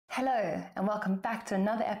Hello, and welcome back to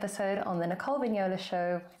another episode on the Nicole Vignola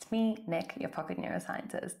Show. It's me, Nick, your pocket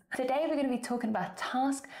neuroscientist. Today we're going to be talking about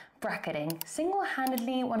task bracketing,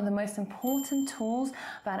 single-handedly one of the most important tools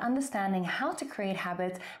about understanding how to create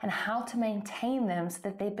habits and how to maintain them so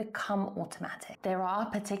that they become automatic. There are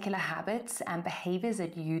particular habits and behaviors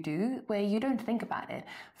that you do where you don't think about it.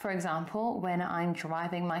 For example, when I'm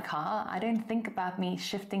driving my car, I don't think about me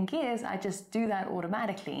shifting gears, I just do that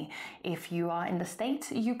automatically. If you are in the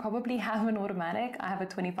States, you probably have an automatic. I have a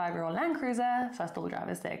 25-year-old Land Cruiser, so I still drive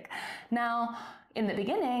a stick. Now, in the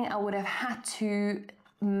beginning, I would have had to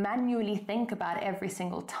manually think about every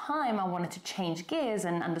single time I wanted to change gears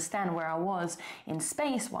and understand where I was in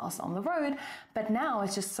space whilst on the road, but now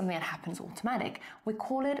it's just something that happens automatic. We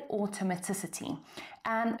call it automaticity.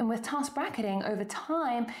 And with task bracketing, over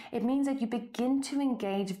time, it means that you begin to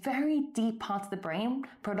engage very deep parts of the brain,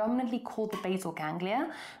 predominantly called the basal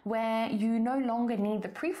ganglia, where you no longer need the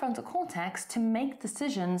prefrontal cortex to make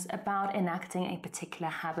decisions about enacting a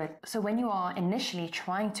particular habit. So when you are initially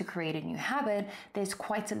trying to create a new habit, there's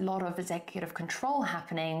quite a lot of executive control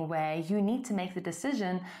happening where you need to make the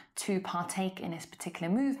decision to partake in this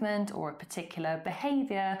particular movement or a particular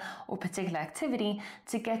behavior or particular activity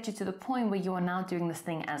to get you to the point where you are now doing this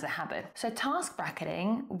thing as a habit. So task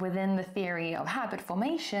bracketing within the theory of habit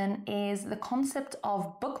formation is the concept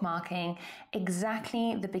of bookmarking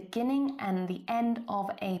exactly the beginning and the end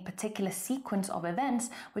of a particular sequence of events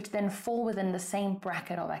which then fall within the same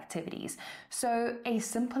bracket of activities. So a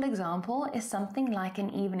simple example is something like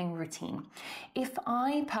an evening routine. If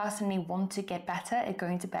I personally want to get better at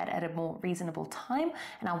going to bed at a more reasonable time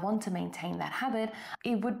and I want to maintain that habit,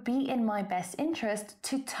 it would be in my best interest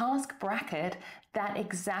to task bracket that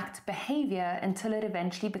exact behavior until it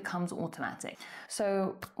eventually becomes automatic.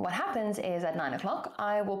 So what happens is at 9 o'clock,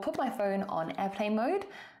 I will put my phone on airplane mode,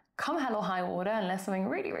 come hell or high water, unless something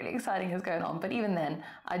really, really exciting is going on. But even then,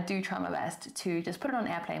 I do try my best to just put it on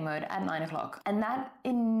airplane mode at 9 o'clock. And that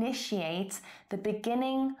initiates the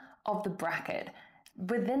beginning of the bracket.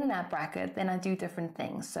 Within that bracket, then I do different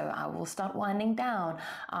things. So I will start winding down.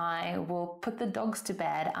 I will put the dogs to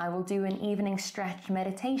bed. I will do an evening stretch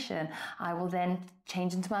meditation. I will then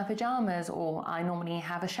change into my pajamas, or I normally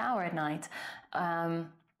have a shower at night.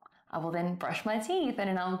 I will then brush my teeth and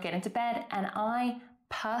then I'll get into bed and I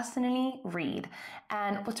personally read.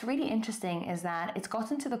 And what's really interesting is that it's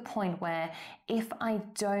gotten to the point where if I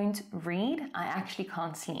don't read, I actually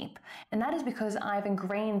can't sleep. And that is because I've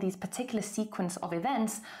ingrained these particular sequence of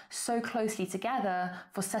events so closely together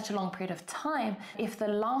for such a long period of time. If the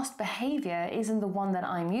last behavior isn't the one that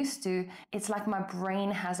I'm used to, it's like my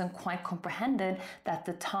brain hasn't quite comprehended that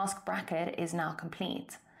the task bracket is now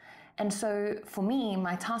complete. And so for me,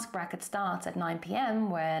 my task bracket starts at 9 p.m.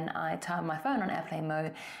 when I turn my phone on airplane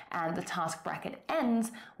mode, and the task bracket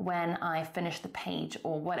ends when I finish the page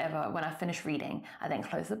or whatever, when I finish reading. I then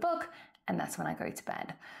close the book, and that's when I go to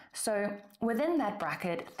bed. So within that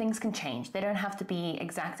bracket, things can change. They don't have to be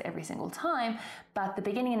exact every single time, but the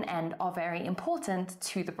beginning and end are very important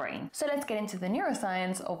to the brain. So let's get into the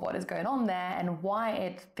neuroscience of what is going on there and why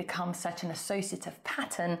it becomes such an associative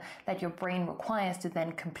pattern that your brain requires to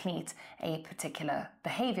then complete a particular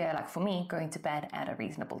behavior, like for me, going to bed at a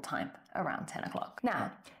reasonable time, around 10 o'clock.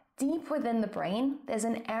 Now, deep within the brain, there's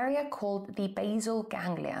an area called the basal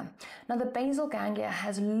ganglia. Now, the basal ganglia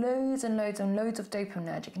has loads and loads and loads of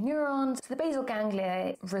dopaminergic neurons. So the basal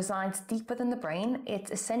ganglia resides deep within the brain.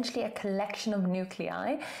 It's essentially a collection of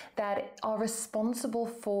nuclei that are responsible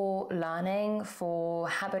for learning, for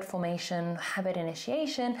habit formation, habit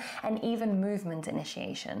initiation, and even movement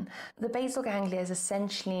initiation. The basal ganglia is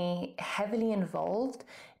essentially heavily involved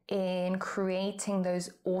in creating those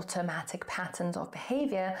automatic patterns of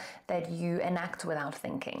behavior that you enact without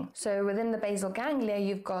thinking. So within the basal ganglia,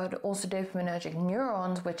 you've got also dopaminergic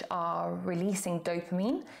neurons, which are releasing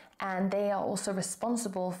dopamine, and they are also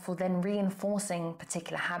responsible for then reinforcing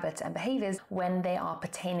particular habits and behaviors when they are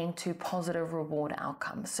pertaining to positive reward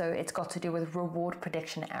outcomes. So it's got to do with reward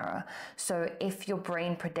prediction error. So if your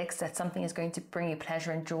brain predicts that something is going to bring you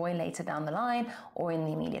pleasure and joy later down the line or in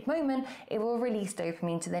the immediate moment, it will release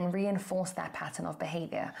dopamine to then reinforce that pattern of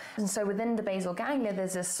behavior. And so within the basal ganglia,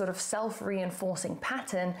 there's this sort of self-reinforcing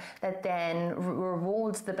pattern that then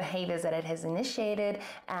rewards the behaviors that it has initiated,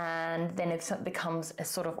 and then it becomes a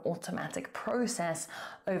sort of automatic process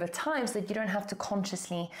over time so that you don't have to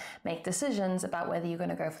consciously make decisions about whether you're going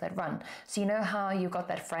to go for that run. So you know how you've got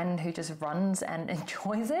that friend who just runs and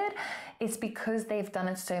enjoys it? It's because they've done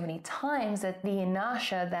it so many times that the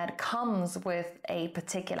inertia that comes with a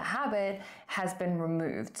particular habit has been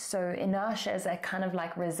removed. So inertia is a kind of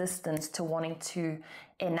like resistance to wanting to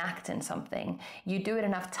enact in something. You do it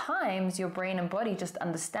enough times, your brain and body just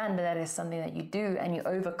understand that is something that you do, and you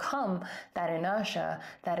overcome that inertia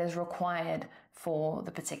that is required for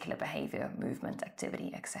the particular behavior, movement,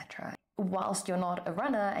 activity, etc. Whilst you're not a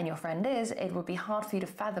runner and your friend is, it would be hard for you to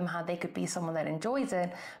fathom how they could be someone that enjoys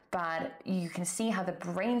it, but you can see how the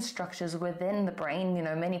brain structures within the brain,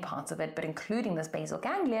 many parts of it, but including this basal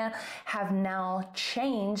ganglia, have now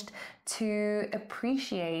changed to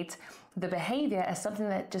appreciate the behavior as something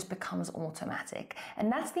that just becomes automatic.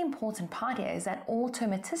 And that's the important part here, is that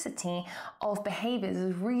automaticity of behaviors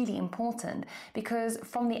is really important, because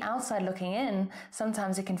from the outside looking in,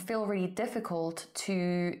 sometimes it can feel really difficult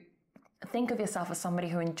to think of yourself as somebody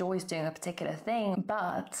who enjoys doing a particular thing,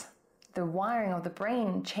 but the wiring of the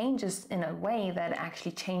brain changes in a way that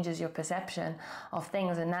actually changes your perception of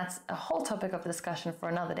things. And that's a whole topic of discussion for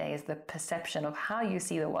another day, is the perception of how you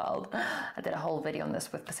see the world. I did a whole video on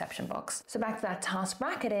this with perception box. So back to that task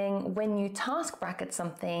bracketing, when you task bracket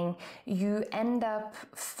something, you end up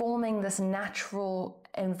forming this natural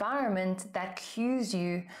environment that cues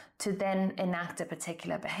you to then enact a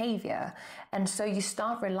particular behavior. And so you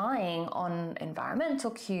start relying on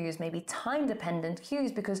environmental cues, maybe time-dependent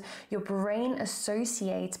cues, because your brain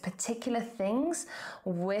associates particular things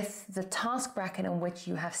with the task bracket in which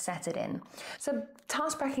you have set it in. So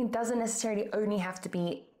task bracketing doesn't necessarily only have to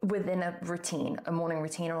be within a routine, a morning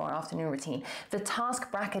routine or an afternoon routine. The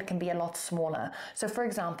task bracket can be a lot smaller. So for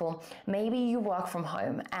example, maybe you work from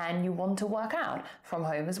home and you want to work out from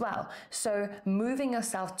home as well. So moving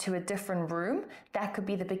yourself to a different room, that could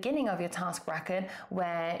be the beginning of your task bracket,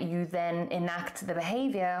 where you then enact the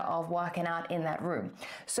behavior of working out in that room.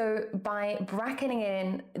 So by bracketing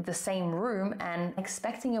it in the same room and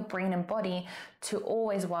expecting your brain and body to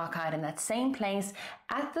always work out in that same place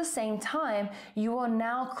at the same time, you are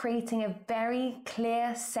now creating a very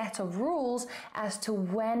clear set of rules as to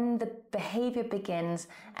when the behavior begins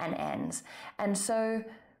and ends. And so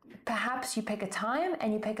perhaps you pick a time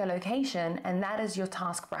and you pick a location, and that is your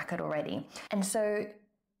task bracket already. And so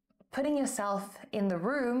putting yourself in the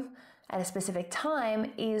room at a specific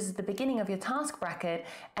time is the beginning of your task bracket,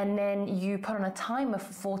 and then you put on a timer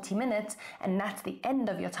for 40 minutes and that's the end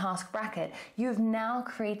of your task bracket. You've now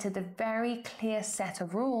created a very clear set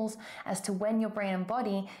of rules as to when your brain and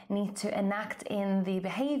body need to enact in the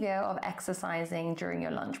behavior of exercising during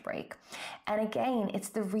your lunch break. And again, it's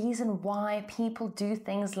the reason why people do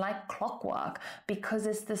things like clockwork, because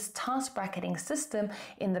it's this task bracketing system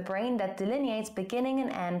in the brain that delineates beginning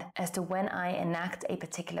and end as to when I enact a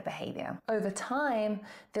particular behavior. Over time,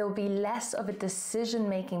 there will be less of a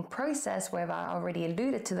decision-making process, where I already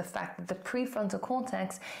alluded to the fact that the prefrontal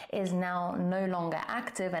cortex is now no longer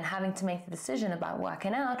active and having to make the decision about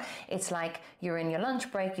working out. It's like you're in your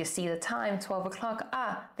lunch break, you see the time, 12 o'clock,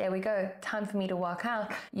 there we go, time for me to work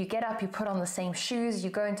out. You get up, you put on the same shoes, you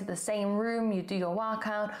go into the same room, you do your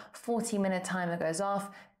workout, 40-minute timer goes off,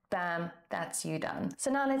 bam, that's you done. So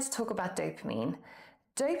now let's talk about dopamine.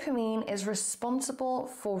 Dopamine is responsible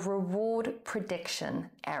for reward prediction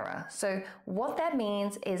error. So what that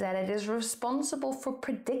means is that it is responsible for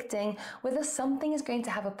predicting whether something is going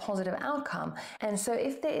to have a positive outcome. And so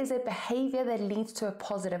if there is a behavior that leads to a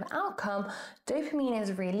positive outcome, dopamine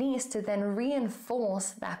is released to then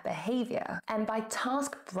reinforce that behavior. And by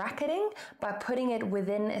task bracketing, by putting it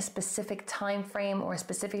within a specific time frame or a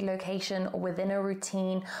specific location or within a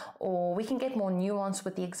routine, or we can get more nuanced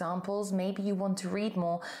with the examples. Maybe you want to read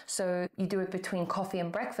more, so you do it between coffee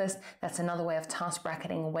and breakfast. That's another way of task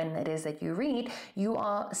bracketing when it is that you read. You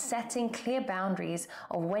are setting clear boundaries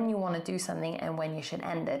of when you want to do something and when you should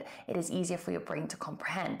end it. It is easier for your brain to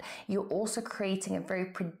comprehend. You're also creating a very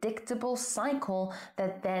predictable cycle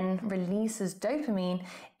that then releases dopamine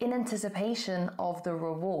in anticipation of the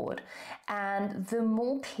reward. And the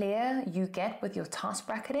more clear you get with your task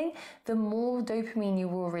bracketing, the more dopamine you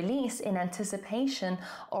will release in anticipation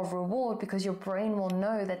of reward, because your brain will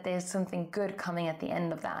know that there's something good coming at the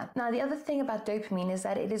end of that. Now, the other thing about dopamine is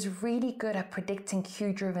that it is really good at predicting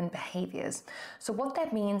cue-driven behaviors. So what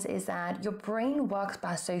that means is that your brain works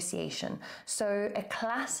by association. So a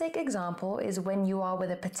classic example is when you are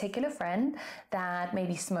with a particular friend that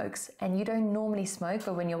maybe smokes, and you don't normally smoke,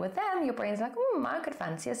 but when you're with them, your brain's like, I could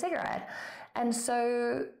fancy a cigarette. And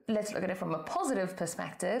so let's look at it from a positive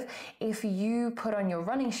perspective. If you put on your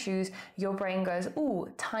running shoes, your brain goes,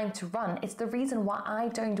 time to run. It's the reason why I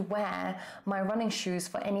don't wear my running shoes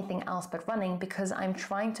for anything else but running, because I'm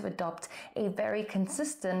trying to adopt a very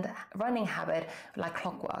consistent running habit like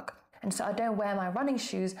clockwork. And so I don't wear my running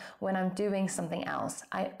shoes when I'm doing something else.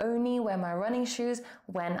 I only wear my running shoes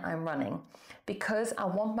when I'm running, because I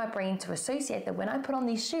want my brain to associate that when I put on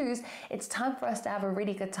these shoes, it's time for us to have a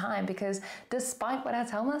really good time, because despite what I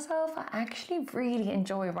tell myself, I actually really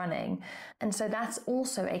enjoy running. And so that's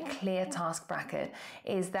also a clear task bracket,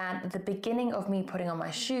 is that the beginning of me putting on my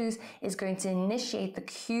shoes is going to initiate the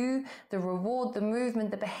cue, the reward, the movement,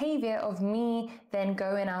 the behavior of me then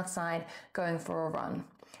going outside, going for a run.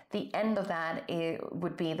 The end of that, it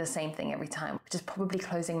would be the same thing every time, which is probably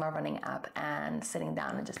closing my running app and sitting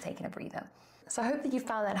down and just taking a breather. So I hope that you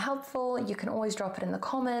found that helpful. You can always drop it in the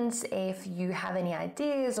comments if you have any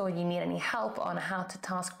ideas or you need any help on how to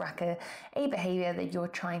task bracket a behavior that you're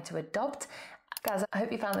trying to adopt. Guys, I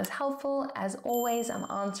hope you found this helpful. As always, I'm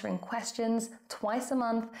answering questions twice a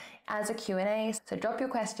month as a Q&A. So drop your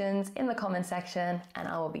questions in the comment section and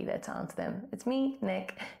I will be there to answer them. It's me,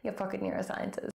 Nick, your pocket neuroscientist.